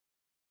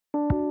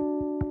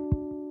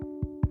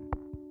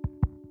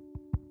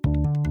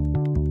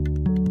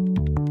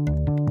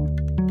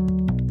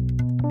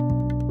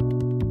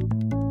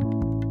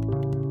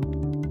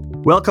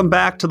Welcome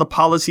back to the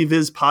Policy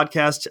Viz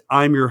podcast.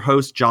 I'm your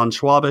host, John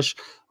Schwabish.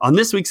 On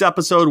this week's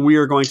episode, we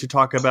are going to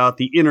talk about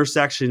the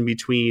intersection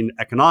between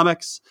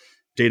economics,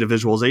 data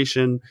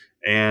visualization,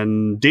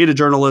 and data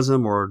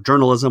journalism or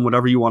journalism,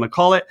 whatever you want to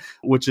call it,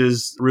 which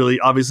is really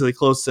obviously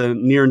close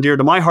and near and dear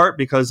to my heart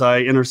because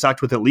I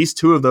intersect with at least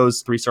two of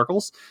those three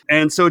circles.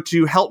 And so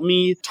to help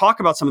me talk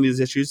about some of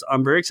these issues,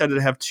 I'm very excited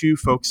to have two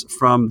folks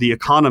from The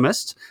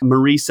Economist,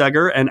 Marie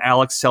Segger and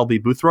Alex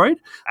Selby-Boothroyd.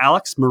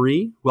 Alex,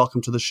 Marie,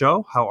 welcome to the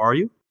show. How are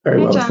you?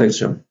 Very well, thanks,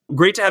 John.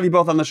 Great to have you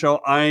both on the show.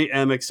 I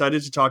am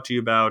excited to talk to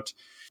you about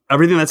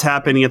everything that's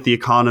happening at The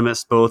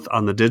Economist, both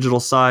on the digital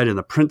side and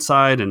the print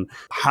side, and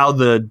how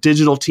the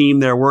digital team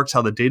there works,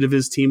 how the data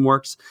viz team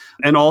works,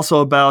 and also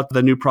about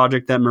the new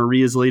project that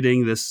Marie is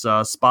leading, this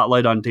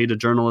spotlight on data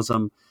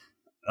journalism,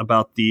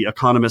 about The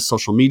Economist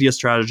social media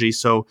strategy.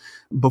 So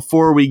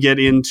before we get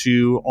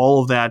into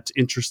all of that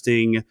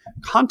interesting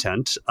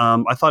content,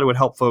 I thought it would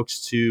help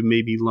folks to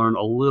maybe learn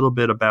a little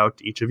bit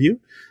about each of you.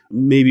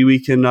 Maybe we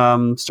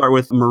can start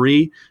with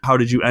Marie. How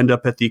did you end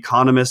up at The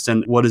Economist,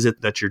 and what is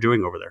it that you're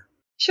doing over there?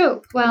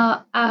 Sure.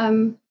 Well,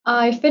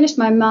 I finished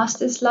my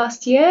master's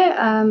last year.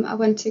 I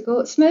went to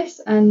Goldsmiths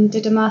and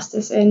did a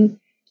master's in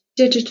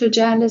digital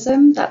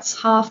journalism.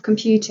 That's half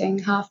computing,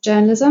 half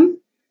journalism.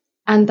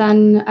 And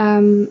then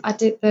I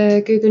did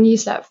the Google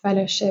Newsletter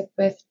Fellowship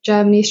with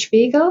Germany's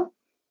Spiegel.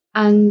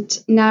 And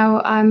now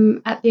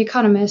I'm at The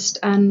Economist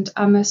and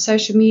I'm a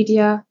social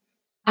media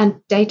and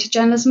data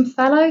journalism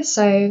fellow.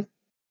 So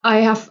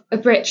I have a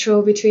bridge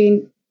role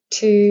between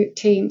two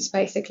teams,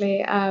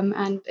 basically,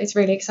 and it's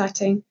really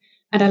exciting.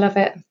 And I love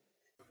it.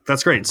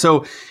 That's great.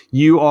 So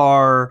you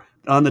are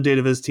on the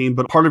data viz team,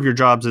 but part of your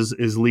jobs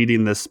is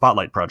leading this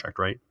Spotlight project,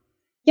 right?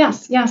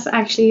 Yes.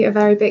 Actually, a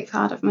very big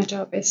part of my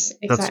job is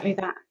exactly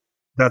that.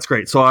 That's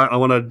great. So I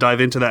want to dive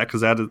into that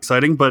because that is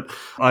exciting, but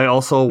I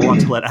also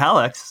want to let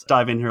Alex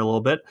dive in here a little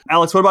bit.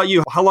 Alex, what about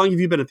you? How long have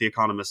you been at The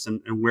Economist and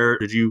where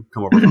did you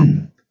come over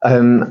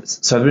from?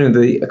 So I've been in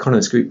the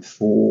Economist group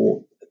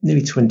for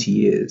nearly 20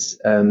 years.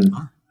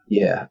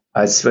 Yeah,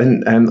 I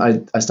spent.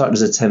 I started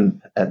as a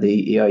temp at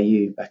the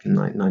EIU back in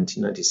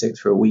 1996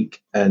 for a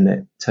week, and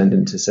it turned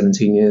into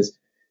 17 years.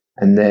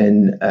 And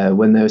then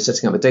when they were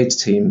setting up a data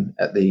team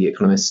at The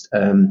Economist,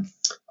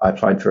 I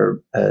applied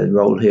for a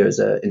role here as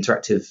an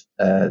interactive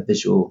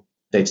visual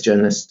data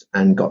journalist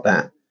and got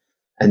that.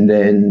 And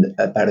then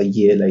about a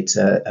year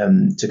later,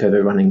 took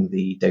over running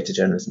the data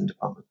journalism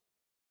department.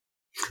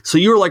 So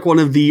you were like one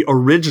of the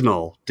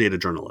original data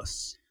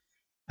journalists.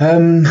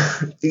 Kind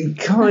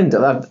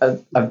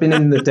of. I've been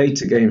in the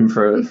data game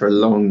for a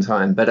long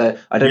time, but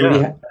I don't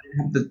really have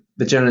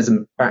the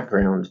journalism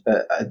background,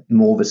 but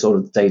more of a sort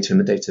of data and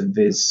the data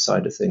viz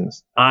side of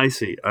things. I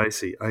see.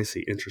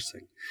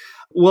 Interesting.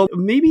 Well,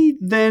 maybe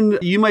then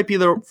you might be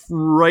the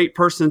right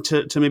person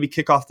to maybe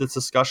kick off this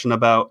discussion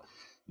about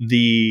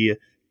the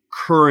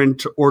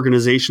current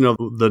organization of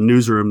the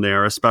newsroom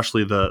there,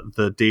 especially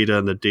the data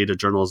and the data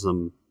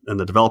journalism and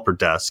the developer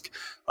desk,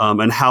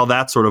 and how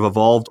that sort of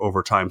evolved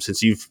over time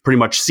since you've pretty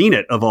much seen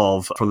it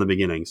evolve from the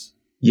beginnings.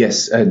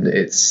 Yes, and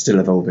it's still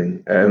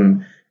evolving.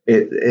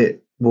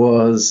 It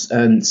was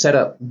set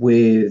up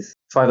with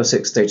 5 or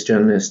 6 data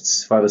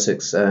journalists, 5 or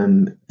 6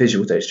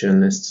 visual data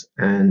journalists,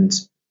 and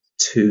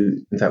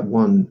 2, in fact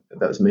 1,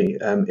 that was me,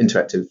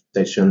 interactive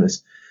data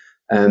journalists,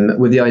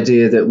 with the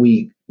idea that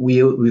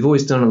we've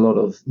always done a lot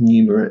of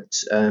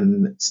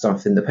numerate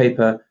stuff in the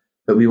paper,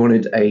 but we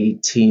wanted a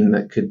team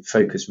that could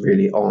focus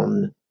really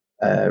on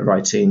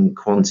writing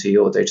quantity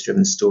or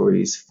data-driven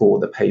stories for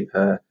the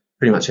paper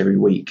pretty much every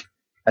week,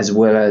 as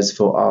well as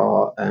for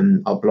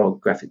our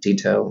blog graphic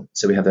detail.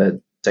 So we have a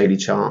daily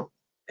chart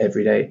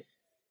every day.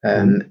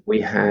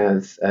 We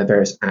have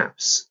various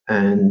apps,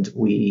 and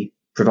we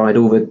provide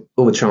all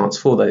the charts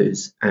for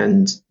those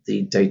and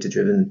the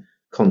data-driven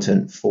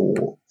content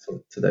for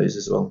those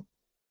as well.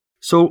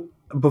 So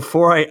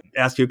before I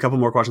ask you a couple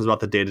more questions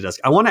about the data desk,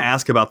 I want to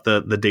ask about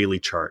the daily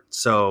chart.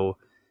 So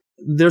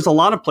there's a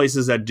lot of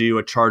places that do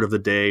a chart of the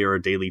day or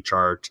a daily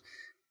chart,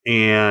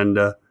 and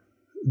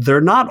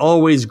they're not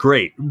always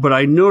great. But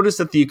I noticed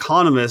at The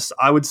Economist,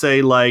 I would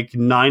say like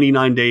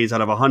 99 days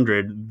out of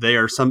 100, they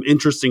are some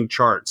interesting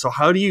charts. So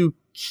how do you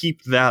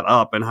keep that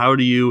up, and how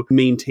do you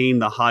maintain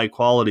the high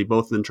quality,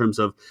 both in terms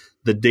of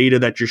the data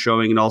that you're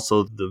showing and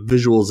also the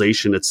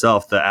visualization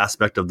itself, the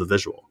aspect of the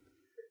visual?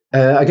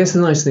 I guess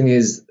the nice thing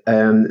is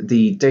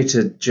the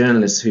data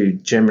journalists who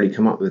generally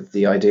come up with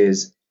the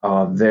ideas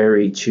are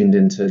very tuned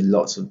into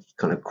lots of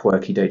kind of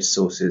quirky data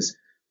sources.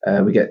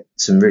 We get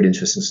some really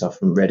interesting stuff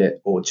from Reddit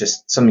or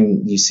just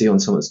something you see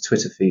on someone's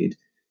Twitter feed.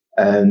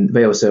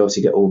 They also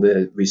obviously get all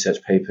the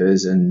research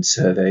papers and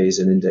surveys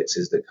and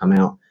indexes that come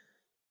out.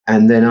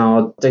 And then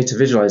our data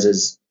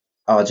visualizers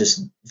are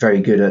just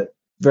very good at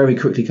very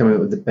quickly coming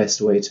up with the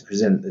best way to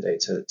present the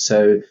data.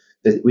 So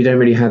we don't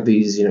really have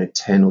these,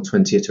 10 or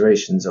 20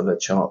 iterations of a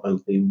chart. It'll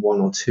be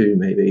 1 or 2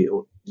 maybe,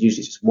 or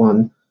usually just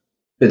 1.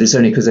 But it's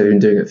only because they've been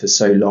doing it for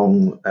so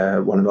long.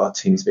 One of our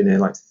team's been here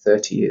like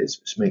 30 years,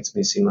 which makes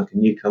me seem like a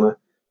newcomer.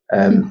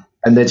 And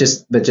they're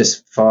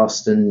just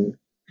fast and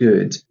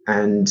good.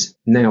 And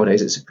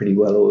nowadays it's a pretty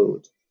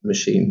well-oiled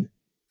machine.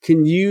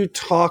 Can you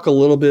talk a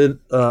little bit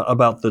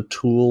about the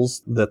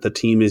tools that the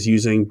team is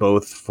using,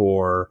 both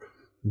for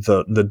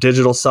the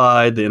digital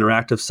side, the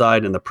interactive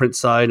side, and the print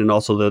side, and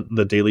also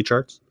the daily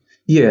charts?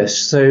 Yes.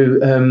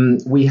 So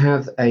we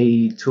have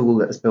a tool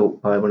that was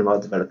built by one of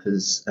our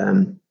developers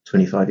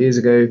 25 years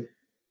ago.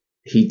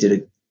 He did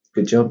a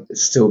good job.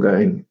 It's still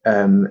going.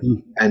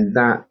 And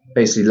that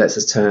basically lets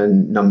us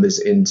turn numbers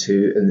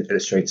into an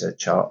Illustrator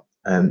chart.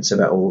 So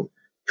that will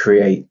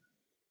create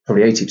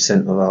probably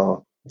 80% of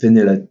our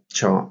vanilla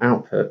chart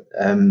output.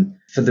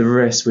 For the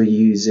rest, we're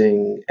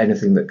using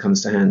anything that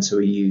comes to hand. So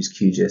we use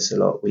QGIS a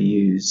lot. We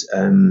use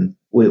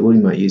we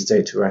might use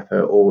Data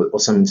Wrapper or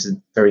something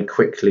to very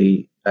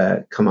quickly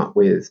come up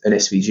with an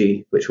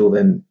SVG, which will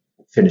then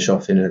finish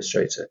off in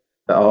Illustrator.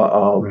 But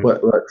our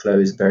workflow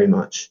is very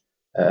much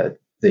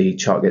the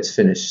chart gets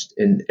finished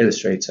in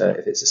Illustrator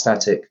if it's a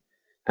static,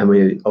 and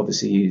we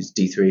obviously use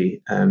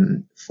D3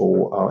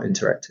 for our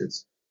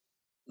interactives.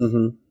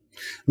 Mm-hmm.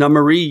 Now,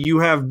 Marie, you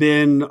have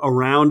been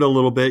around a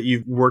little bit.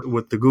 You've worked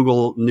with the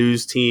Google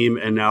News team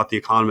and now at The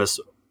Economist.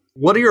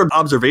 What are your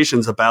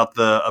observations about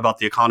the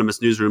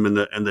Economist newsroom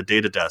and the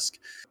data desk?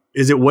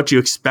 Is it what you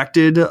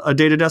expected a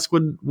data desk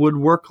would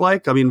work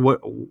like? I mean,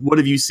 what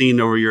have you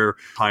seen over your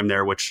time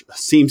there, which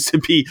seems to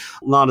be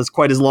not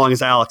quite as long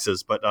as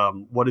Alex's, but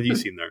what have you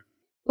seen there?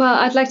 Well,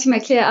 I'd like to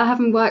make clear I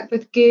haven't worked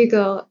with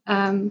Google.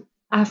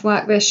 I've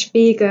worked with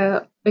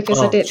Spiegel because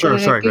I did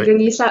the Google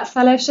News Lab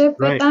fellowship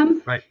with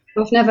them. Right.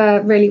 I've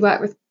never really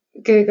worked with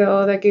Google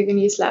or the Google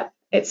News Lab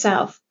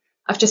itself.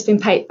 I've just been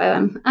paid by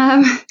them.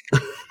 I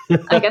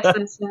guess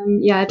that's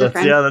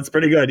different. That's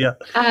pretty good.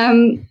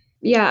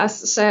 Yeah.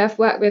 So I've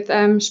worked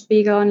with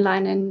Spiegel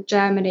Online in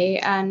Germany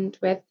and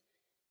with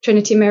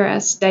Trinity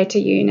Mirror's data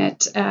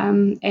unit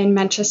in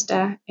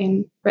Manchester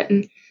in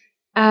Britain.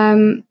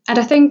 And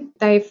I think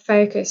they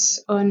focus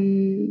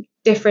on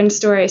different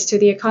stories to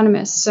The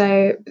Economist.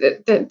 So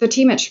the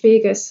team at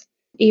Spiegel's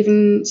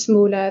even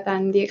smaller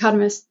than The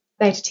Economist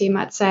data team,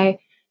 I'd say,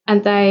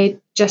 and they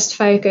just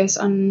focus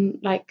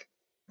on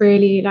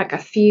really a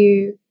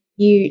few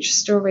huge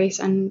stories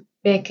and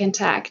big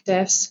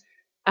interactives.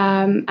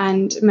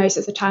 And most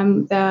of the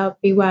time they'll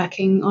be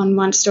working on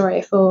one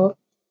story for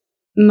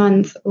a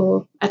month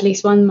or at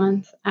least 1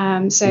 month.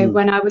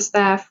 When I was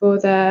there for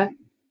the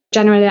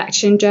general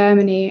election in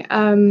Germany,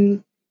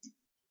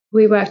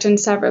 we worked on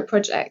several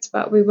projects,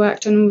 but we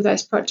worked on all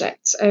those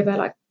projects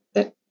over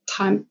the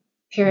time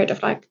period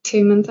of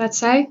 2 months, I'd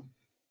say,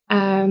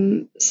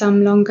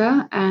 some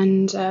longer.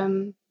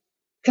 And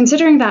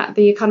considering that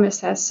The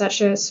Economist has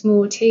such a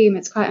small team,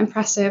 it's quite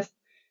impressive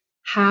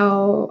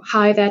how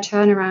high their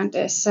turnaround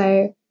is.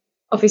 So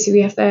obviously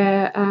we have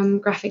the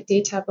graphic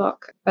detail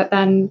block, but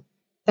then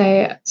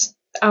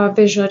our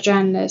visual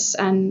journalists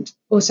and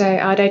also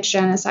our data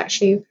journalists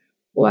actually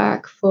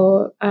work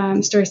for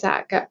stories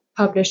that get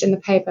published in the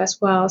paper as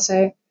well.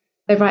 So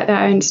they write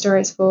their own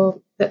stories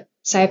for the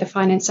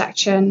finance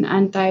section,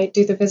 and they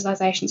do the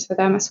visualizations for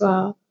them as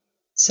well.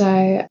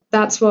 So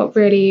that's what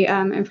really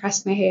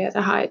impressed me here,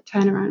 the high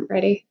turnaround,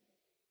 really.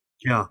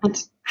 Yeah. And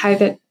how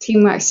the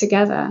team works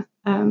together.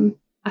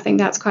 I think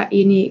that's quite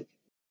unique.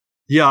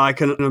 Yeah, I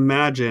can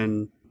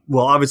imagine.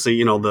 Well,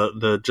 obviously,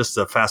 the just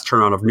the fast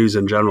turnaround of news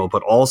in general,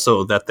 but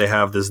also that they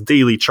have this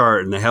daily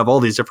chart and they have all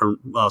these different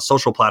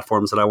social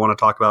platforms that I want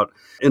to talk about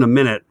in a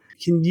minute.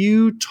 Can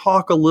you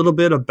talk a little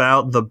bit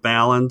about the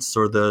balance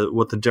or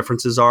what the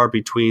differences are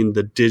between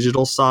the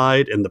digital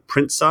side and the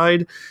print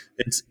side?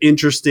 It's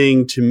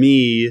interesting to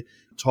me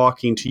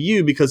talking to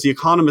you because The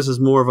Economist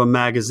is more of a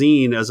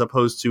magazine as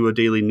opposed to a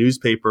daily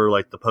newspaper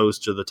like the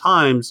Post or the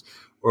Times,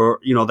 or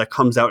that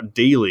comes out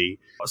daily.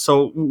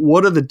 So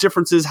what are the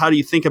differences? How do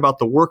you think about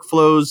the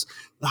workflows?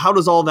 How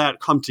does all that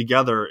come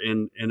together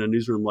in a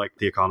newsroom like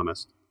The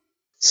Economist?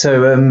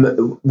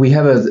 So we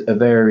have a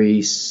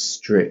very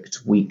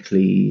strict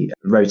weekly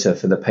rota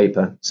for the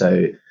paper.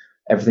 So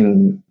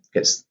everything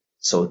gets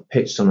sort of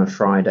pitched on a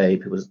Friday.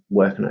 People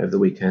working over the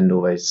weekend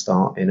always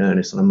start in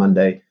earnest on a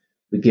Monday.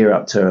 We gear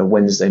up to a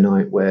Wednesday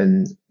night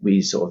when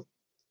we sort of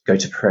go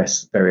to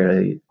press very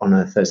early on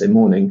a Thursday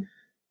morning.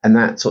 And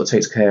that sort of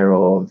takes care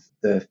of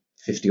the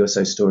 50 or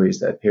so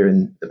stories that appear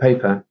in the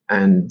paper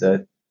and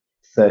the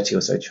 30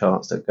 or so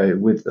charts that go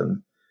with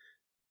them.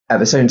 At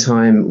the same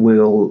time, we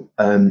don't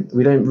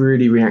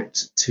really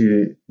react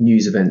to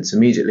news events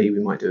immediately.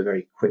 We might do a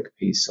very quick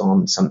piece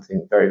on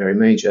something very, very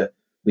major.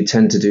 We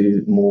tend to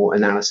do more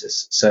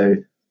analysis. So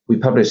we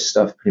publish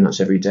stuff pretty much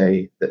every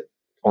day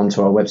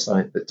onto our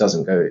website that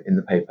doesn't go in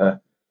the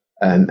paper.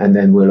 And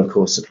then we'll, of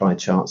course, supply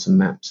charts and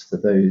maps for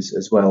those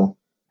as well.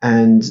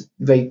 And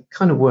they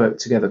kind of work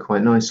together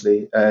quite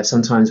nicely.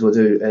 Sometimes we'll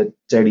do a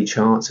daily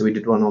chart. So we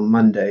did one on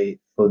Monday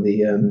for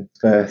the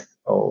birth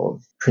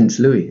of Prince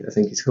Louis, I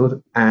think he's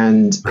called.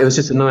 And it was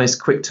just a nice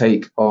quick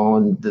take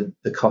on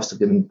the cost of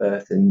giving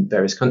birth in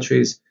various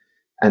countries.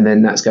 And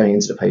then that's going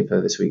into the paper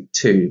this week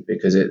too,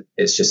 because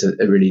it's just a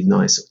really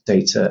nice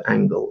data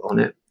angle on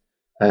it.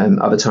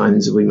 Other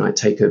times we might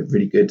take a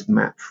really good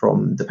map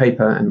from the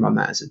paper and run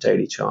that as a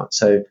daily chart.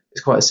 So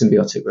it's quite a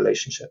symbiotic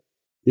relationship.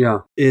 Yeah,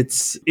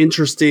 it's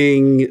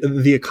interesting.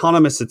 The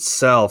Economist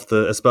itself,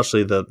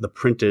 especially the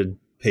printed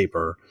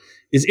paper,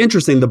 is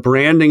interesting. The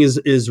branding is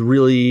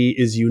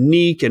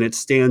unique and it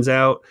stands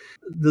out.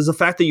 Does the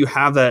fact that you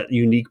have that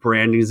unique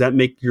branding, does that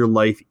make your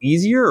life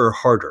easier or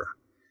harder?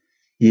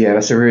 Yeah,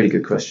 that's a really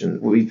good question.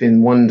 We've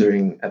been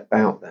wondering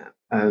about that.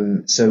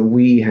 So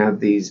we have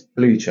these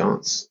blue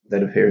charts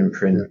that appear in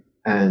print,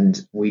 and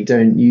we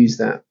don't use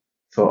that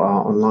for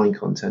our online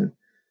content.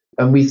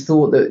 And we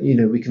thought that,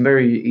 we can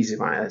very easily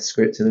write a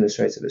script in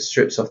Illustrator that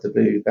strips off the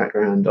blue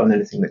background on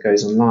anything that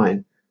goes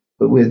online.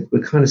 But we're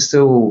kind of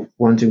still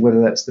wondering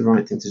whether that's the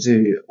right thing to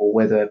do, or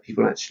whether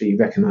people actually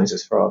recognize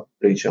us for our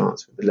blue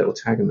charts with the little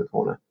tag in the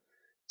corner.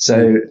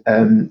 So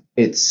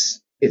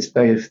it's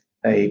both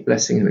a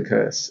blessing and a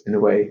curse in a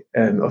way.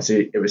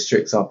 Obviously, it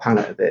restricts our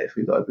palette a bit if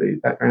we've got a blue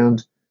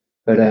background,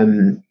 but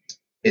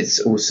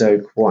it's also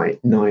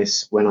quite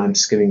nice when I'm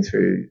skimming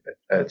through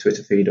a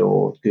Twitter feed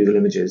or Google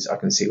Images, I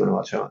can see one of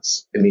our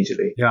charts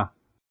immediately. Yeah.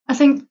 I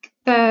think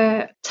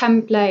the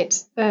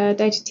template the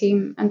data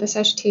team and the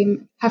social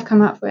team have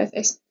come up with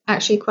is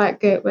actually quite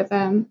good, with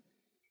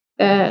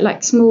the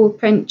small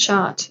print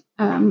chart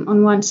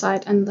on one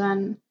side and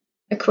then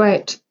a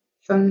quote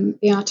from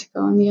the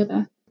article on the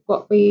other,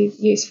 what we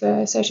use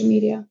for social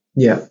media.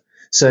 Yeah.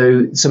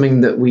 So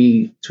something that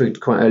we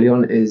tweaked quite early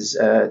on is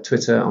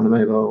Twitter on the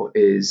mobile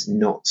is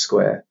not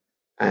square,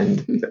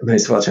 and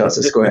most of our charts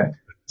are square.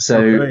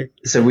 So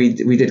we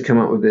did come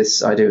up with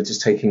this idea of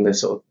just taking the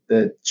sort of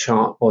the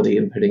chart body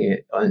and putting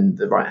it on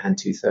the right hand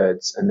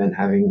 2/3, and then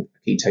having a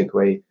key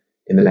takeaway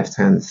in the left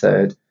hand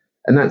third,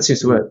 and that seems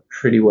to work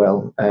pretty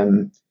well.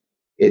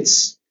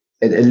 It's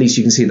at least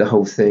you can see the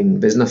whole thing.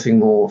 There's nothing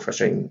more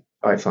frustrating,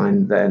 I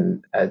find,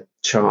 than a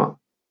chart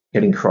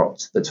getting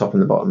cropped, the top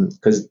and the bottom,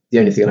 because the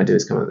only thing I do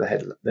is come up with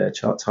the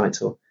chart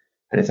title,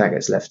 and if that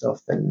gets left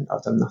off, then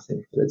I've done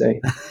nothing for the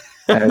day.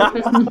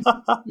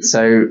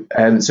 So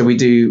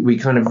we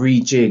kind of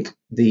rejig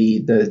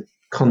the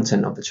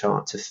content of the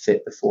chart to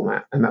fit the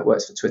format, and that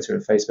works for Twitter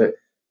and Facebook.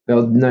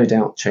 They'll no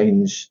doubt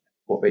change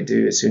what they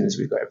do as soon as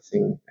we've got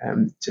everything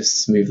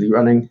just smoothly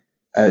running.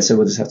 So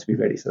we'll just have to be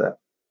ready for that.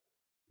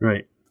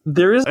 Right.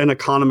 There is an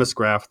Economist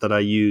graph that I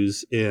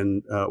use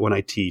when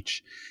I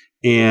teach,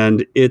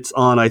 and it's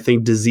on, I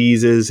think,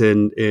 diseases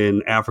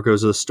in Africa.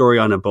 There's a story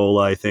on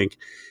Ebola, I think.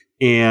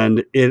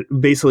 And it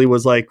basically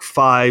was like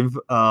 5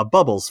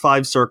 bubbles,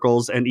 5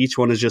 circles, and each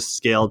one is just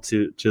scaled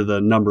to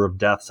the number of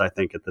deaths, I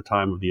think, at the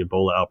time of the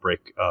Ebola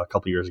outbreak a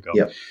couple of years ago.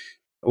 Yep.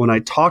 When I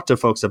talk to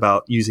folks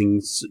about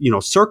using,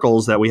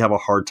 circles that we have a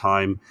hard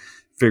time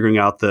figuring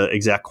out the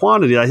exact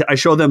quantity, I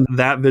show them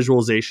that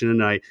visualization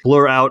and I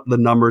blur out the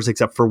numbers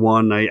except for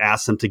one. I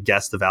ask them to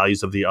guess the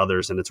values of the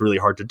others, and it's really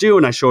hard to do.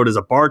 And I show it as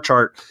a bar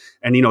chart,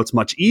 and, it's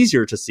much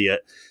easier to see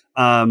it.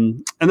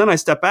 And then I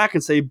step back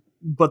and say,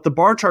 but the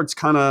bar chart's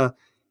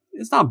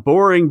it's not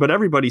boring, but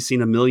everybody's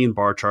seen a million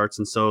bar charts.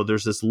 And so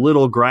there's this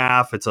little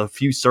graph. It's a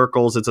few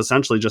circles. It's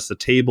essentially just a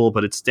table,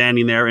 but it's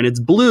standing there and it's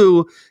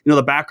blue.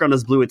 The background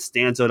is blue. It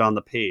stands out on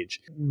the page.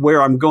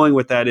 Where I'm going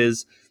with that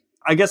is,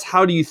 I guess,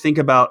 how do you think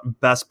about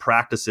best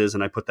practices?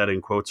 And I put that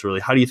in quotes, really.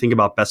 How do you think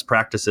about best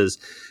practices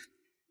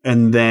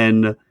and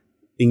then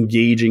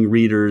engaging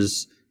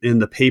readers in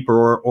the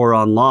paper or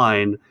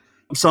online?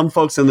 Some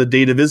folks in the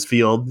data viz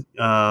field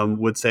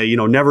would say,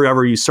 never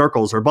ever use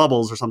circles or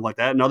bubbles or something like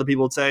that. And other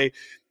people would say,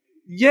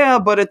 yeah,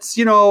 but it's,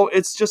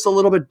 it's just a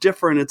little bit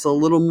different. It's a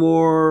little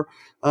more,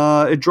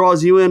 it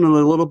draws you in a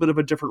little bit of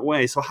a different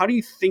way. So how do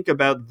you think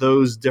about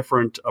those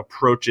different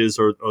approaches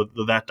or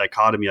that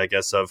dichotomy, I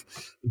guess, of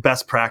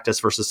best practice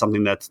versus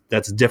something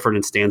that's different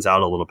and stands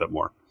out a little bit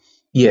more?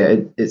 Yeah,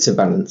 it's a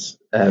balance.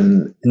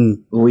 I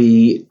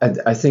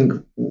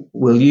think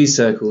we'll use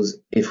circles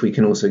if we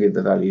can also give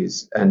the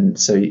values, and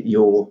so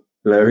your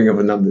blurring of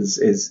the numbers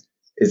is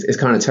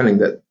kind of telling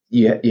that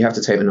you have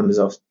to take the numbers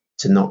off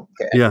to not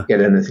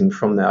get anything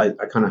from there.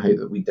 I kind of hope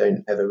that we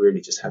don't ever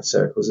really just have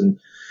circles, and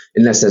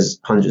unless there's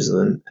hundreds of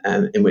them,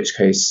 in which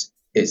case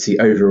it's the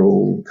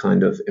overall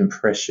kind of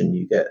impression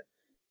you get.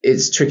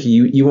 It's tricky.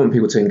 You want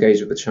people to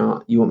engage with the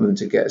chart. You want them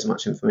to get as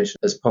much information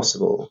as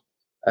possible,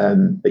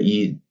 but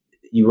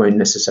you won't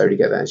necessarily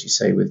get that, as you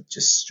say, with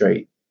just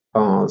straight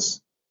bars.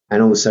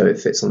 And also it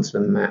fits onto the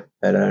map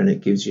better, and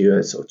it gives you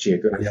a sort of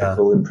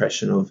geographical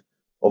impression of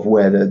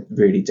where the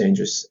really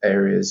dangerous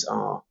areas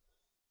are.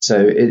 So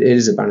it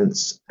is a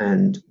balance,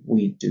 and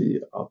we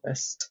do our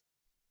best.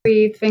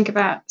 We think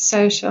about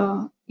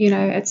social,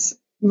 it's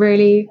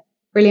really,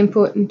 really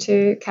important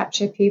to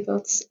capture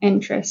people's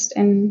interest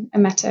in a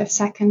matter of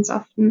seconds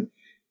often.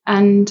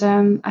 And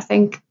I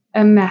think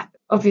a map,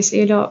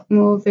 obviously a lot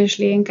more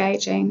visually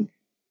engaging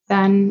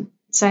than,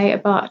 say, a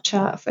bar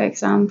chart, for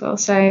example.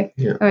 So I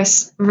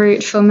always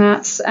root for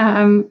maps.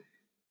 Don't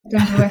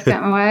always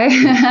get my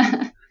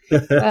way.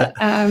 But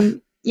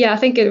I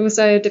think it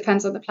also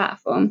depends on the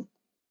platform.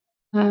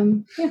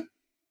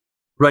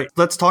 Right.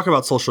 Let's talk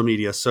about social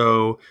media.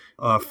 So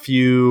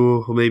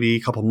maybe a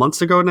couple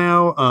months ago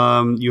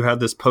now, you had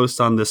this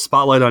post on this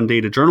Spotlight on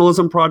Data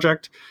Journalism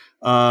project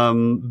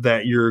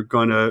that you're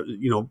going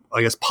to,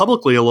 I guess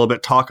publicly a little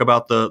bit talk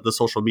about the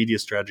social media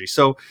strategy.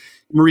 So,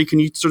 Marie, can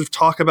you sort of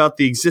talk about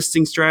the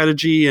existing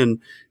strategy and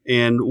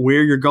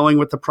where you're going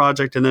with the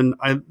project? And then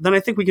I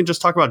think we can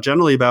just talk about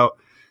generally about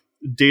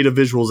data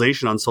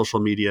visualization on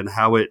social media and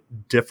how it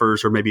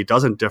differs or maybe it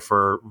doesn't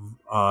differ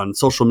on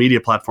social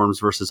media platforms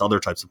versus other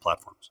types of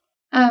platforms.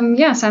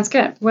 Yeah, sounds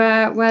good.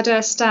 Where do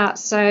I start?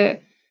 So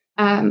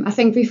I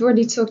think we've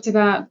already talked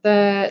about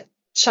the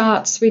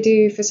charts we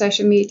do for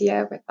social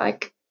media with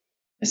like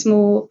a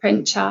small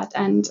print chart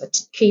and a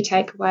key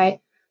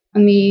takeaway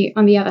on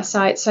the other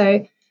side.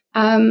 So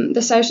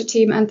the social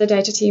team and the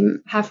data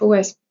team have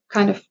always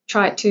kind of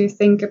tried to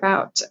think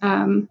about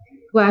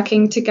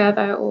working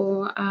together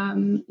or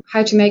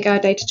how to make our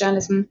data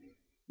journalism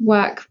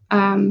work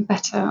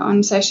better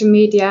on social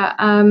media.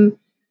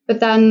 But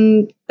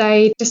then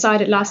they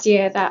decided last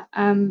year that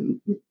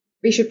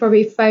we should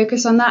probably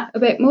focus on that a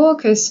bit more,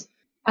 because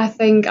I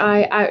think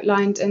I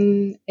outlined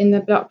in the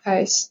blog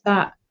post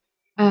that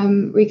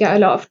we get a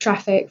lot of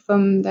traffic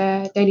from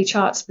the Daily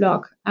Charts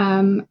blog.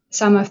 Some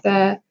of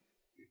the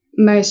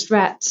most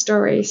read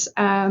stories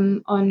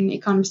on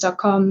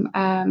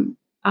economist.com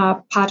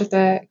are part of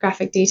the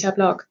graphic detail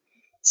blog.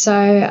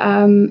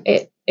 So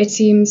it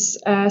seems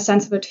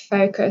sensible to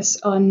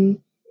focus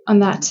on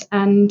that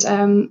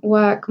and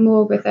work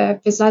more with the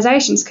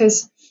visualizations,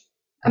 because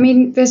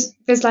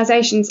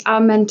visualizations are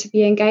meant to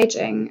be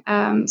engaging.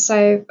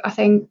 So I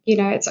think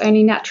it's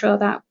only natural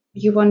that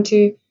you want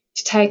to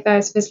take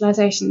those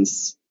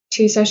visualizations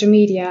to social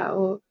media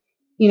or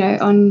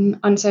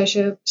on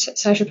social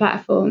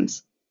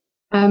platforms.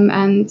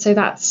 And so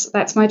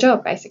that's my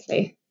job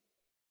basically.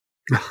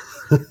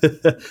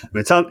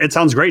 It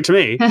sounds great to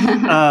me.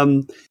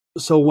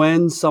 So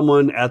when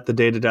someone at the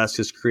data desk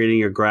is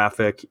creating a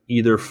graphic,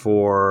 either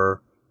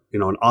for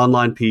an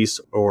online piece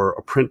or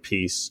a print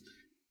piece,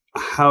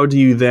 how do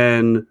you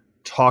then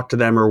talk to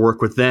them or work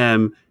with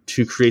them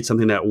to create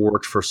something that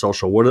works for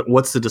social?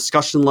 What's the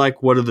discussion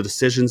like? What are the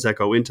decisions that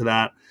go into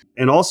that?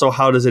 And also,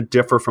 how does it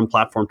differ from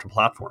platform to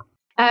platform?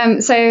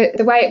 So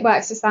the way it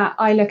works is that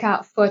I look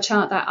out for a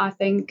chart that I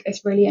think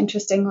is really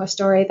interesting or a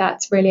story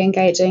that's really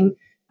engaging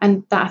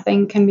and that I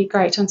think can be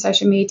great on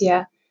social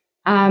media.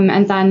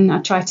 And then I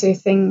try to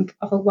think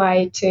of a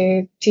way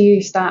to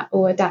use that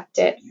or adapt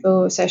it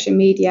for social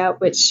media,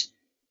 which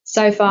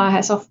so far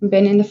has often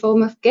been in the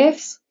form of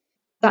GIFs.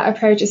 That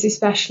approach is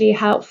especially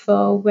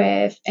helpful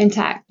with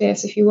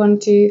interactives if you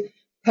want to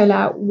pull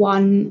out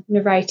one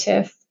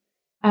narrative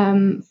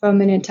from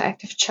an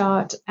interactive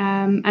chart.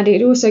 And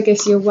it also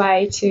gives you a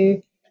way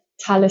to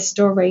tell a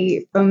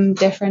story from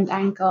different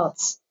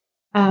angles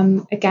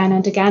again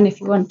and again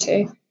if you want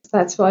to.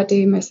 That's what I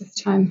do most of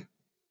the time.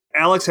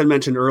 Alex had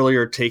mentioned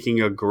earlier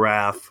taking a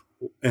graph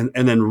and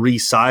then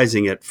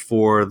resizing it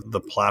for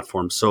the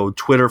platform. So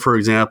Twitter, for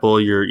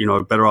example,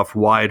 you're better off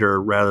wider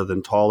rather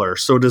than taller.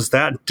 So does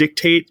that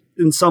dictate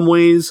in some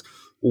ways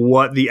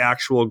what the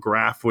actual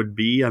graph would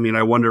be? I mean,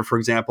 I wonder, for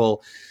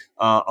example,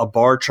 a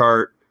bar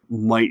chart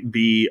might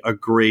be a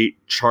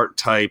great chart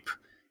type.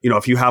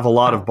 If you have a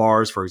lot of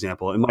bars, for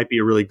example, it might be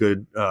a really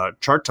good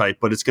chart type,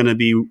 but it's going to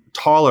be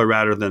taller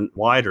rather than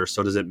wider.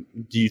 So do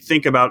you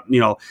think about,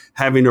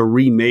 having to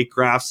remake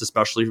graphs,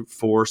 especially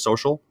for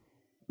social?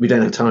 We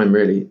don't have time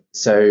really.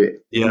 So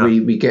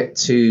we get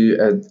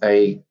to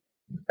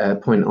a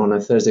point on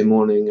a Thursday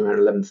morning around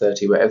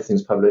 11:30 where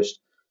everything's published.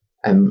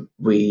 And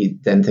we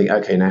then think,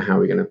 okay, now how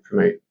are we going to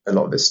promote a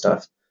lot of this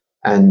stuff?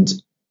 And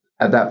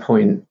at that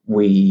point,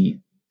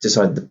 we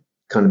decide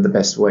the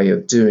best way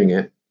of doing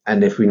it.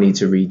 And if we need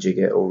to rejig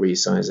it or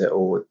resize it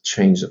or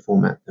change the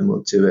format, then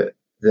we'll do it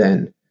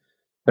then.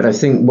 But I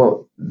think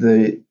what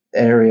the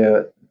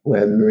area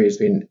where Maria's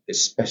been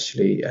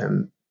especially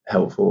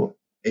helpful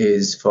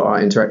is for our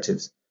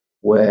interactives,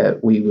 where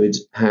we would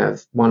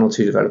have one or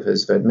two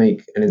developers that would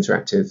make an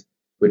interactive,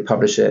 we'd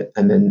publish it,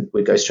 and then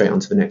we'd go straight on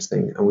to the next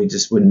thing. And we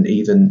just wouldn't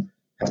even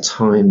have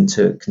time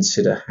to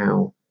consider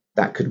how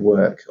that could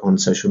work on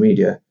social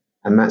media.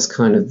 And that's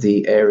kind of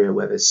the area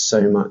where there's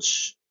so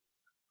much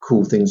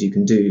cool things you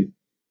can do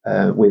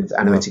with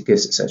animated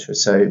GIFs, etc.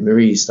 So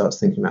Marie starts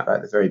thinking about that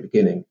at the very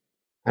beginning.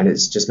 And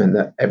it's just meant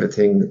that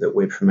everything that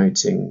we're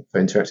promoting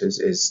for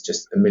interactives is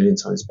just a million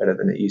times better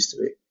than it used to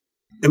be.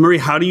 And Marie,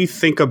 how do you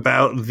think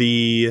about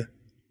the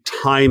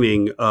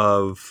timing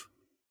of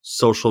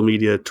social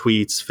media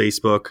tweets,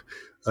 Facebook?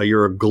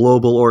 You're a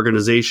global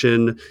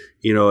organization.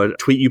 A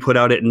tweet you put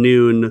out at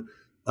noon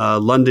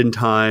London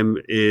time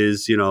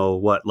is,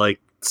 like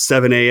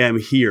 7 a.m.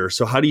 here.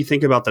 So how do you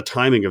think about the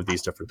timing of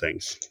these different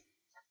things?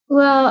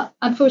 Well,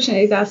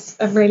 unfortunately, that's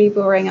a really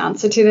boring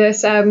answer to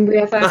this. We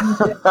have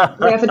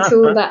a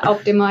tool that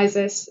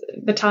optimizes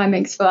the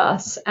timings for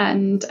us,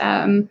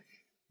 and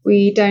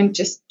we don't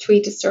just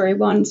tweet a story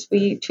once.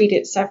 We tweet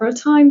it several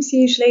times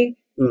usually,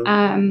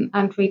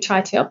 and we try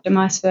to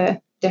optimize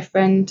for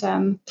different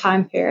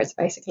time periods,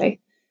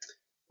 basically.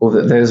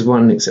 Well, there's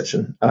one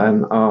exception.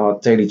 Our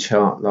daily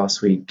chart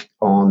last week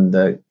on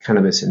the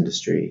cannabis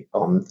industry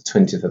on the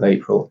 20th of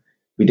April,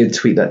 we did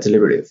tweet that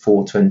deliberately at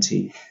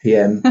 4:20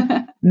 p.m.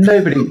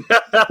 Nobody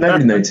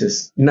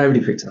noticed.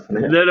 Nobody picked up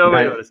on it.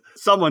 Nobody noticed.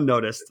 Someone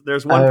noticed.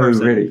 There's one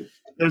person. Really?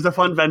 There's a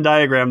fun Venn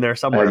diagram there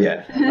somewhere.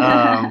 Yeah.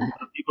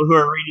 People who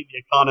are reading The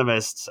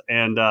Economist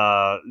and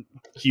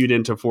cued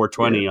into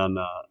 420 on.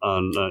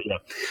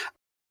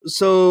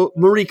 So,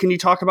 Marie, can you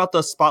talk about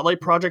the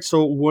Spotlight project?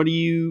 So, what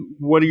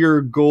are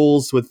your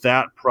goals with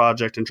that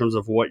project in terms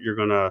of what you're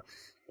going to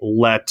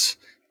let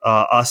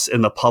us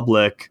in the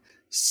public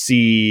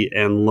see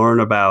and learn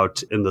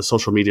about in the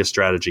social media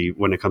strategy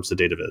when it comes to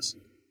data viz?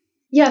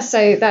 Yeah,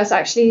 so there's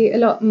actually a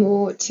lot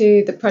more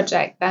to the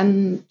project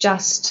than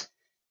just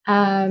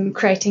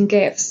creating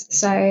GIFs.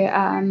 So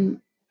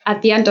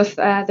at the end of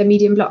the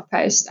Medium blog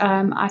post,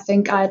 I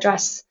think I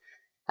address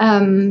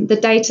the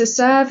data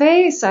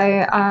survey. So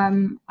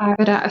I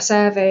put out a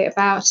survey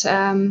about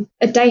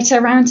a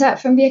data roundup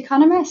from The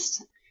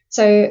Economist.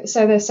 So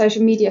the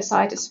social media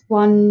side is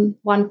one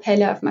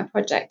pillar of my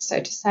project, so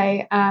to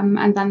say,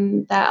 and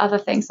then there are other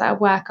things that I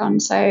work on.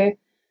 So,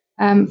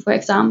 for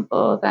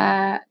example,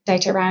 the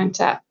data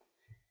roundup,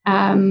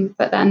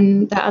 but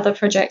then there are other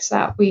projects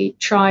that we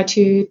try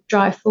to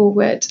drive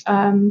forward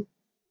in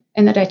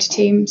the data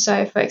team.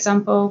 So, for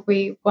example,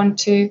 we want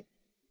to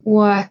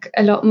work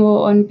a lot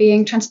more on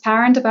being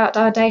transparent about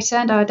our data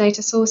and our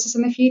data sources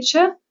in the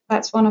future.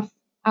 That's one of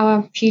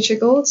our future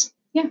goals.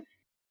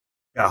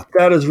 Yeah,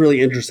 that is really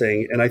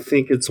interesting. And I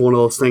think it's one of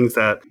those things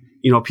that,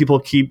 people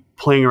keep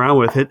playing around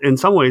with it. In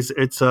some ways,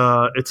 it's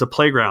a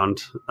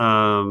playground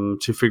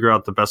to figure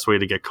out the best way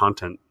to get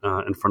content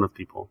in front of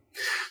people.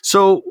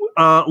 So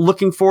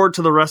looking forward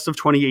to the rest of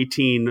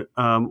 2018,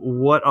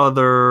 what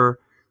other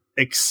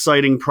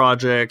exciting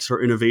projects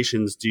or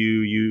innovations do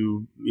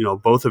you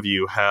both of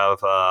you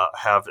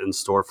have in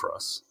store for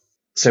us?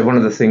 So one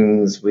of the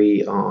things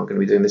we are going to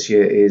be doing this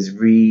year is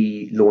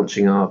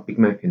relaunching our Big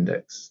Mac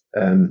Index.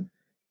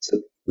 So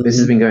this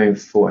has been going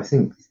for, I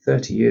think,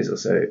 30 years or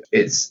so.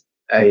 It's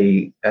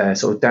a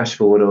sort of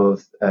dashboard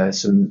of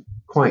some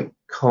quite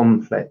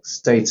complex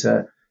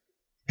data.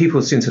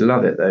 People seem to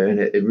love it, though,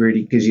 and it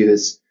really gives you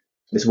this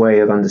way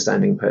of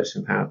understanding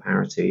purchasing power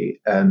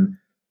parity.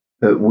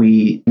 But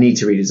we need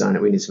to redesign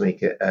it. We need to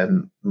make it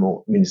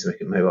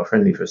mobile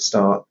friendly for a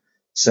start.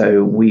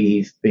 So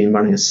we've been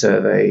running a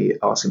survey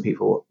asking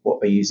people what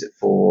they use it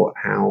for,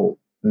 how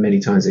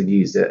many times they've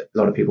used it. A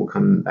lot of people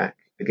come back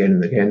again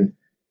and again.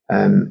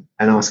 And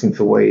asking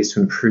for ways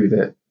to improve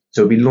it.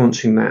 So we'll be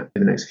launching that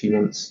in the next few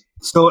months.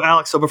 So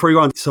Alex, before you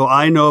go on, so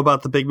I know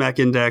about the Big Mac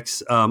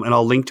Index, and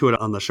I'll link to it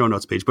on the show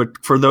notes page.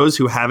 But for those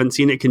who haven't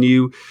seen it, can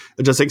you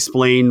just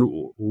explain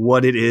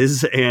what it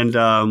is and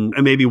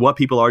maybe what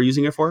people are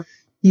using it for?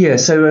 Yeah,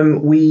 so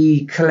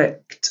we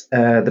collect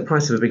the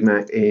price of a Big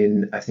Mac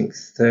in, I think,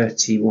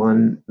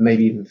 31,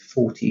 maybe even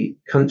 40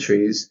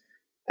 countries,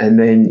 and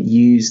then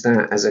use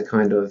that as a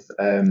kind of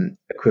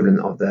equivalent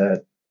of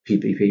the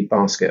PPP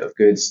basket of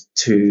goods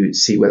to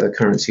see whether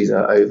currencies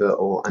are over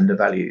or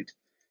undervalued,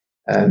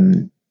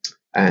 and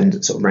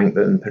sort of rank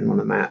them, put them on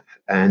a map,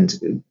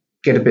 and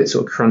get a bit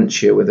sort of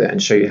crunchier with it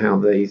and show you how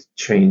they've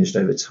changed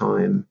over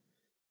time.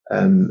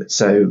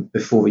 So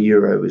before the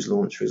euro was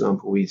launched, for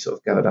example, we sort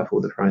of gathered up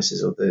all the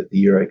prices of the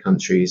euro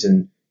countries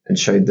and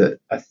showed that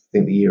I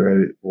think the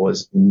euro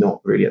was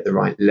not really at the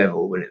right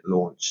level when it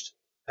launched.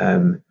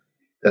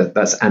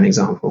 That's an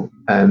example.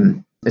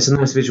 It's a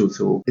nice visual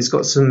tool. It's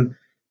got some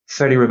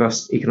fairly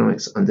robust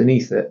economics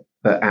underneath it,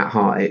 but at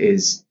heart, it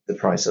is the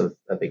price of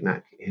a Big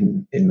Mac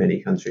in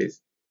many countries.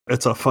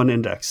 It's a fun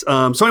index.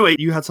 So anyway,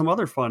 you had some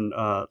other fun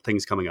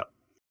things coming up.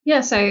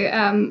 Yeah, so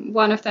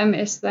one of them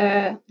is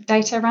the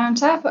data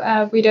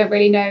roundup. We don't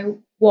really know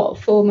what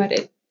format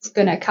it's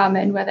going to come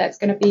in, whether it's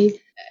going to be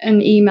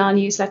an email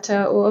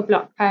newsletter or a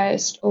blog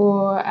post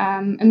or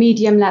a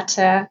Medium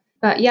letter.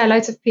 But yeah,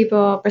 loads of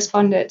people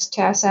responded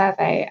to our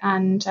survey,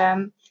 and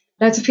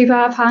loads of people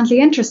are apparently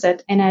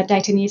interested in a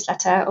data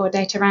newsletter or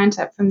data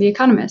roundup from The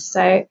Economist.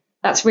 So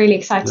that's really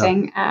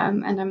exciting. Yeah.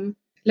 And I'm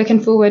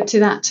looking forward to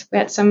that. We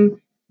had some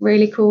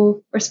really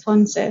cool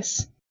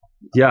responses.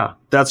 Yeah,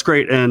 that's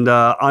great. And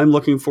I'm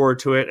looking forward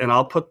to it. And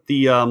I'll put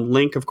the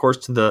link, of course,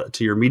 to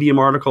your Medium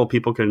article.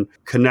 People can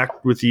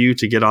connect with you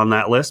to get on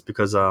that list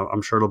because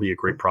I'm sure it'll be a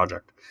great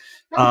project.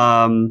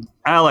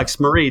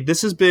 Alex, Marie,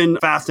 this has been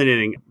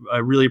fascinating. I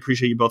really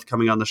appreciate you both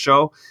coming on the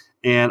show.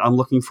 And I'm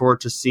looking forward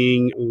to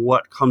seeing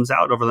what comes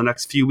out over the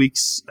next few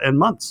weeks and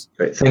months.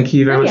 Great. Thank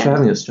you very much for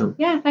having us, John.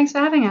 Yeah, thanks for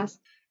having us.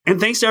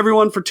 And thanks to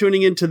everyone for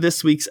tuning into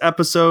this week's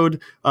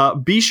episode.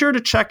 Be sure to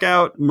check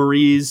out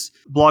Marie's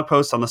blog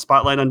post on the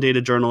Spotlight on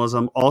Data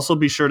Journalism. Also,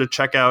 be sure to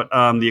check out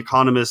The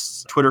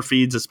Economist's Twitter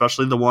feeds,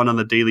 especially the one on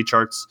the daily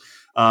charts.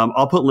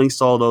 I'll put links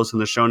to all those in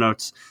the show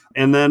notes.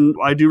 And then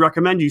I do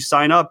recommend you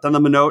sign up, send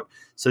them a note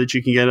so that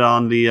you can get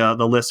on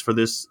the list for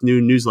this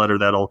new newsletter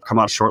that'll come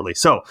out shortly.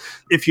 So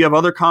if you have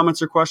other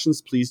comments or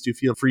questions, please do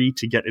feel free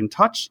to get in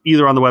touch,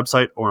 either on the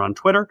website or on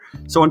Twitter.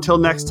 So until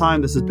next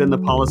time, this has been the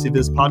Policy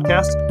Viz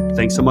podcast.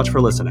 Thanks so much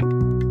for listening.